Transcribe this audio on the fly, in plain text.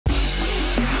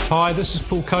Hi, this is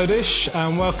Kodish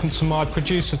and welcome to my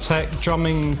Producertech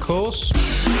drumming course.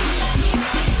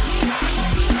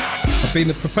 I've been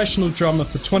a professional drummer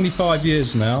for 25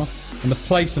 years now and have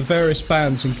played for various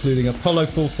bands including Apollo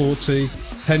 440,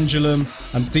 Pendulum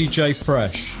and DJ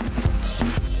Fresh.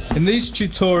 In these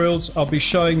tutorials I'll be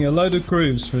showing you a load of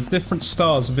grooves for different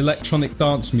styles of electronic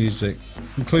dance music,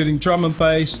 including drum and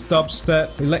bass,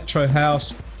 dubstep, electro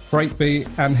house, breakbeat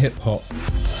and hip hop.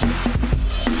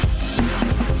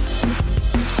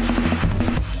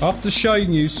 After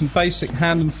showing you some basic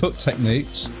hand and foot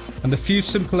techniques and a few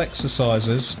simple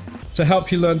exercises to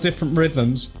help you learn different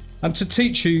rhythms and to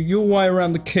teach you your way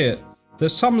around the kit,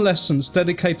 there's some lessons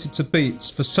dedicated to beats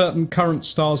for certain current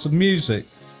styles of music,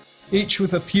 each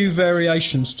with a few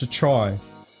variations to try,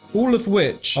 all of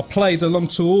which are played along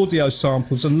to audio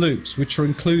samples and loops which are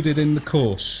included in the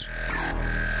course.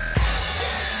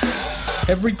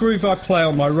 Every groove I play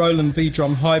on my Roland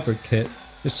V-Drum hybrid kit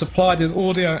is supplied in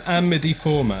audio and MIDI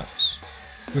formats,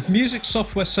 with music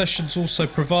software sessions also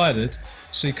provided,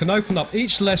 so you can open up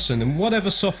each lesson in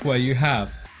whatever software you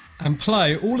have and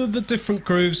play all of the different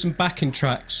grooves and backing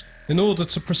tracks in order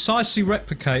to precisely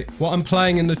replicate what I'm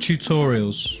playing in the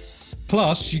tutorials.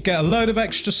 Plus, you get a load of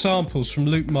extra samples from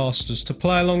loop masters to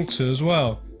play along to as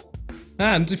well.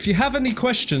 And if you have any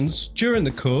questions during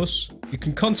the course, you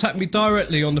can contact me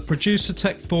directly on the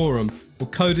Producertech forum or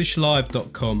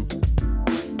kodishlive.com.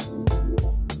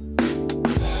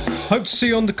 Hope to see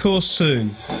you on the course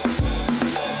soon.